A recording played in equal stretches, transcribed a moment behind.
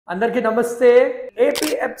అందరికీ నమస్తే. AP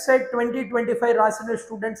EAPCET 2025 రాసిన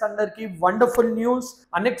స్టూడెంట్స్ అందరికీ wonderful news,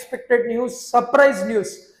 unexpected news, surprise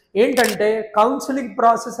news ఏంటంటే కౌన్సిలింగ్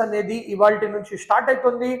ప్రాసెస్ అనేది ఇవాల్టి నుంచి స్టార్ట్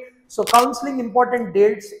అవుతుంది. So counselling important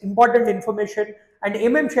dates, important information and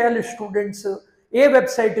ఏమేం చేయాలి స్టూడెంట్స్, ఏ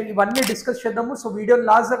వెబ్సైట్, ఇవన్నీ డిస్కస్ చేద్దాము. సో వీడియో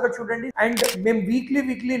లాస్ట్ దాకా చూడండి. అండ్ మేము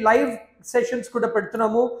వీక్లీ లైవ్ సెషన్స్ కూడా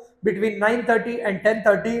పెడుతున్నాము బిట్వీన్ 9:30 and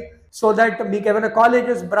 10:30. సో దట్ మీకు ఏమైనా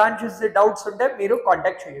కాలేజెస్, బ్రాంచెస్ డౌట్స్ ఉంటే మీరు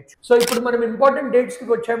కాంటాక్ట్ చేయొచ్చు. సో ఇప్పుడు మనం ఇంపార్టెంట్ డేట్స్కి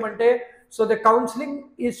వచ్చామంటే, so the counselling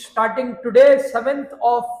is starting today 7th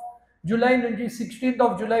of July నుంచి 16th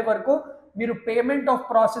of July వరకు మీరు payment of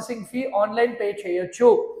processing fee online pay చేయొచ్చు.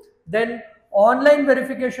 Then online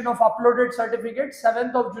verification of uploaded certificate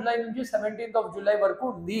 7th of July నుంచి 17th of July వరకు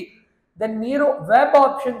ఉంది. Then మీరు web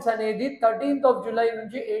options అనేది 13th of July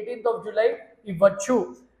నుంచి 18th of July ఇవ్వచ్చు.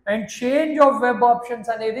 And change of web options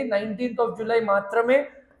అనేది 19th of July మాత్రమే.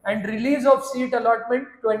 And release of seat allotment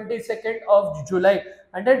 22nd of July.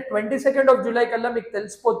 అంటే 22nd of July కల్లా మీకు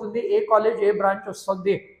తెలిసిపోతుంది ఏ కాలేజ్, ఏ బ్రాంచ్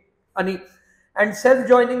వస్తుంది అని. And self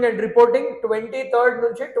joining and reporting 23rd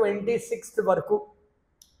నుంచి 26th వరకు.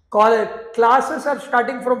 Classes are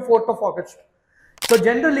starting from 4th of August. So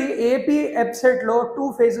generally AP EAPCETలో 2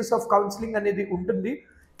 phases of counselling అనేది ఉంటుంది.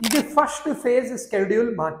 ఇది ఫస్ట్ ఫేజ్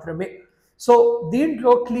స్కెడ్యూల్ మాత్రమే. సో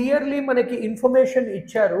దీంట్లో క్లియర్లీ మనకి ఇన్ఫర్మేషన్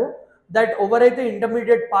ఇచ్చారు దట్ ఎవరైతే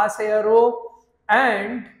ఇంటర్మీడియట్ పాస్ అయ్యారో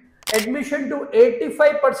and admission to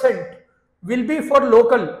 85% will be for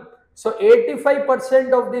local. So 85%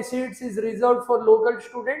 of the seats is reserved for local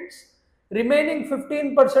students. Remaining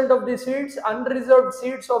 15% of the seats unreserved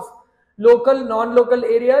seats of local, non local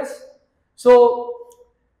areas. So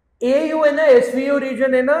AU అయినా SVU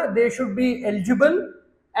reason అయినా they should be eligible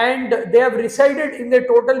and they have resided in the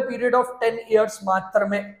total period of 10 years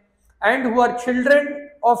matrame, and who are children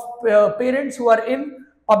of parents who are in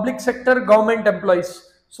public sector government employees.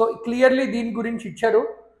 So clearly దీని గురించి ఇచ్చారు.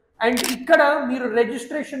 And ఇక్కడ మీరు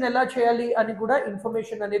registration ఎలా చేయాలి అని కూడా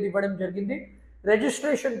information అనేది ఇవ్వడం జరిగింది.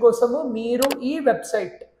 రిజిస్ట్రేషన్ కోసము మీరు ఈ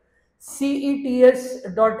వెబ్సైట్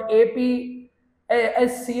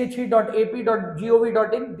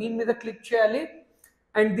cets.ap.gov.in దీని మీద క్లిక్ చేయాలి.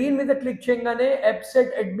 అండ్ దీని మీద క్లిక్ చేయగానే EAPCET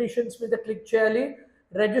అడ్మిషన్స్ మీద క్లిక్ చేయాలి.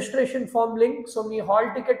 Registration form link, so me hall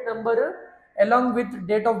ticket number along with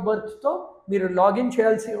date of బర్త్తో మీరు లాగిన్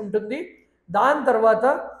చేయాల్సి ఉంటుంది. దాని తర్వాత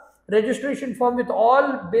registration form with all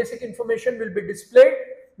basic information will be displayed.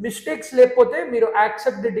 Mistakes లేకపోతే మీరు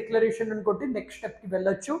యాక్సెప్ట్ ది డిక్లరేషన్ అని కొట్టి నెక్స్ట్ స్టెప్కి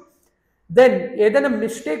వెళ్ళొచ్చు. దెన్ ఏదైనా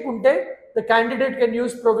మిస్టేక్ ఉంటే the candidate can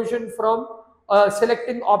use provision from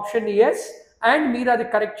selecting option yes and మీరు అది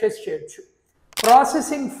కరెక్ట్ చేసి చేయొచ్చు.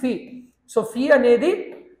 ప్రాసెసింగ్ ఫీ, సో ఫీ అనేది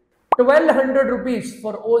 1200 rupees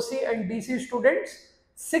for OC and BC students,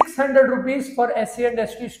 600 rupees for SC and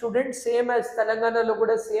ST students. Same as తెలంగాణలో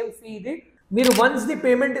కూడా same fee ఇది. మీరు once the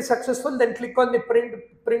payment is successful then click on the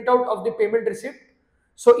printout of the payment receipt.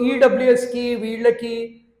 So EWSకి వీళ్ళకి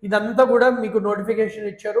ఇదంతా కూడా మీకు notification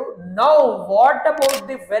ఇచ్చారు. Now what about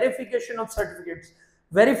the verification of certificates?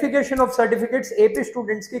 Verification of certificates AP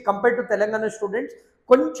స్టూడెంట్స్కి కంపేర్ టు తెలంగాణ స్టూడెంట్స్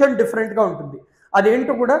కొంచెం డిఫరెంట్గా ఉంటుంది.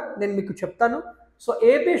 అదేంటో కూడా నేను మీకు చెప్తాను. సో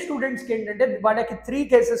ఏపీ స్టూడెంట్స్కి ఏంటంటే వాళ్ళకి 3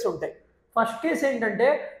 కేసెస్ ఉంటాయి. ఫస్ట్ కేసు ఏంటంటే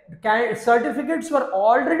సర్టిఫికేట్స్ వర్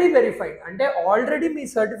ఆల్రెడీ వెరిఫైడ్, అంటే ఆల్రెడీ మీ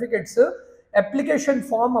సర్టిఫికేట్స్ అప్లికేషన్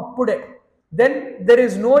ఫామ్ అప్పుడే, then there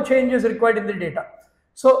is no changes required in the data.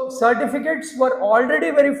 So certificates were already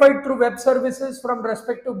verified through web services from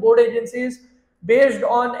respective board agencies based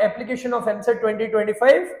on application of EAMCET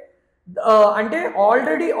 2025. అంటే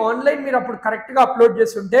already online మీరు అప్పుడు కరెక్ట్గా upload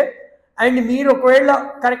చేస్తుంటే and మీరు ఒకవేళ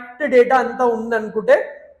correct data అంతా ఉందనుకుంటే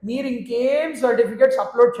మీరు ఇంకేం సర్టిఫికేట్స్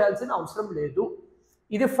అప్లోడ్ చేయాల్సిన అవసరం లేదు.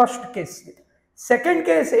 ఇది ఫస్ట్ కేస్. సెకండ్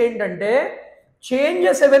కేస్ ఏంటంటే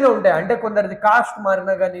చేంజెస్ ఏమైనా ఉంటాయి, అంటే కొందరిది కాస్ట్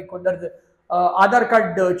మారినా కానీ, కొందరిది ఆధార్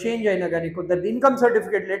కార్డ్ చేంజ్ అయినా కానీ, కొందరిది ఇన్కమ్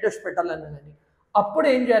సర్టిఫికేట్ లేటెస్ట్ పెట్టాలన్నా కానీ, అప్పుడు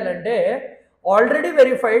ఏం చేయాలంటే already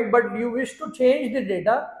verified but you wish to change the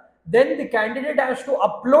data, then the candidate has to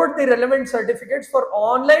upload the relevant certificates for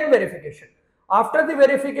online verification. After the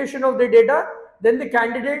verification of the data, then the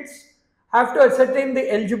candidates have to ascertain the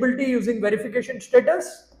eligibility using verification status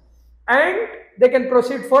and they can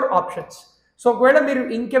proceed for options. So ఒకవేళ మీరు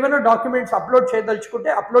ఇంకేమైనా documents upload చేయదలుచుకుంటే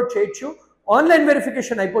upload చేయొచ్చు. Online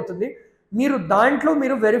verification అయిపోతుంది. మీరు దాంట్లో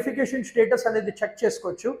మీరు verification status అనేది check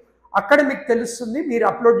చేసుకోవచ్చు. అక్కడ మీకు తెలుస్తుంది మీరు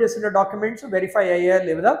అప్లోడ్ చేసిన డాక్యుమెంట్స్ వెరిఫై అయ్యా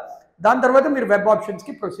లేదా. దాని తర్వాత మీరు వెబ్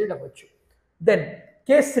ఆప్షన్స్కి ప్రొసీడ్ అవ్వచ్చు. Then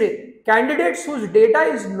case 3, candidates who's data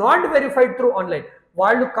is not verified through online,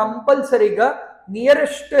 వాళ్ళు కంపల్సరీగా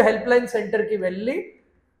నియరెస్ట్ హెల్ప్ లైన్ సెంటర్కి వెళ్ళి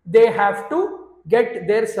they have to get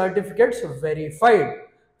there certificates verified.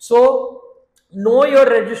 So no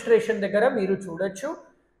your registration దగ్గర మీరు చూడొచ్చు.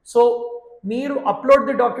 సో మీరు upload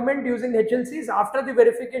the document using HLCs. After the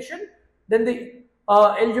verification, then the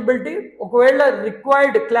eligibility, ఒకవేళ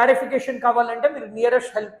required clarification కావాలంటే మీరు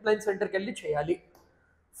నియరెస్ట్ హెల్ప్ లైన్ సెంటర్కి వెళ్ళి చేయాలి.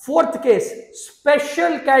 ఫోర్త్ కేస్,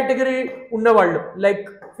 స్పెషల్ కేటగిరీ ఉన్నవాళ్ళు లైక్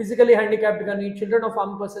ఫిజికలీ హ్యాండిక్యాప్డ్ కానీ, children of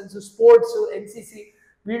arm persons, sports, NCC,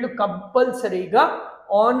 వీళ్ళు కంపల్సరీగా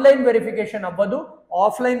ఆన్లైన్ వెరిఫికేషన్ అవ్వదు,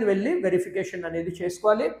 ఆఫ్లైన్ వెళ్ళి వెరిఫికేషన్ అనేది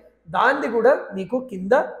చేసుకోవాలి. దాన్ని కూడా మీకు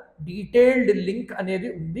కింద డీటెయిల్డ్ లింక్ అనేది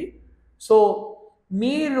ఉంది. సో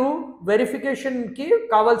మీరు వెరిఫికేషన్కి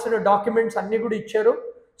కావాల్సిన డాక్యుమెంట్స్ అన్నీ కూడా ఇచ్చారు.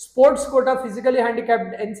 Sports quota, physically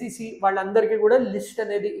handicapped, NCC వాళ్ళందరికీ కూడా లిస్ట్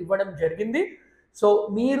అనేది ఇవ్వడం జరిగింది. సో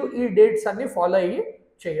మీరు ఈ డేట్స్ అన్ని ఫాలో అయ్యి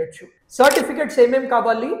చేయొచ్చు. సర్టిఫికెట్స్ ఏమేమి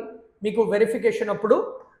కావాలి మీకు వెరిఫికేషన్ అప్పుడు?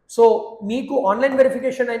 సో మీకు ఆన్లైన్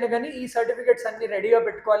వెరిఫికేషన్ అయినా కానీ ఈ సర్టిఫికెట్స్ అన్ని రెడీగా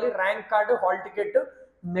పెట్టుకోవాలి. Rank card, hall ticket,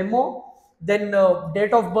 memo, then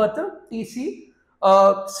date of birth, TC,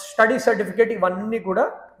 study certificate, ఇవన్నీ కూడా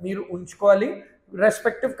మీరు ఉంచుకోవాలి,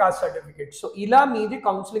 రెస్పెక్టివ్ కాస్ట్ సర్టిఫికేట్. సో ఇలా మీది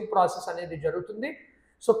కౌన్సిలింగ్ ప్రాసెస్ అనేది జరుగుతుంది.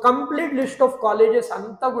 So complete list of colleges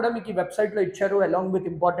అంతా కూడా మీకు ఈ వెబ్సైట్లో ఇచ్చారు along with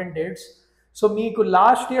important dates. So మీకు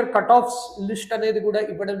last year cut offs list అనేది కూడా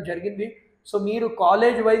ఇవ్వడం జరిగింది. సో మీరు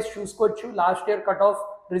కాలేజ్ వైజ్ చూసుకోవచ్చు last year cut off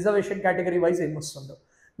reservation category wise ఏమొస్తుందో.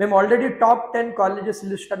 మేము ఆల్రెడీ టాప్ 10 కాలేజెస్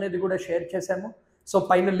లిస్ట్ అనేది కూడా షేర్ చేసాము. సో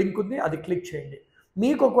పైన లింక్ ఉంది, అది క్లిక్ చేయండి.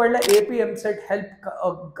 మీకు ఒకవేళ EAPCET హెల్ప్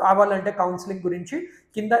కావాలంటే కౌన్సిలింగ్ గురించి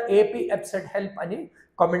కింద EAPCET హెల్ప్ అని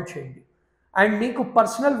కామెంట్ చేయండి. అండ్ మీకు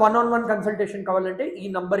పర్సనల్ 1-on-1 కన్సల్టేషన్ కావాలంటే ఈ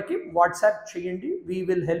నంబర్కి వాట్సాప్ చేయండి. We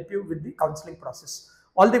will help you with the counselling process.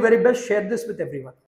 All the very best. Share this with everyone.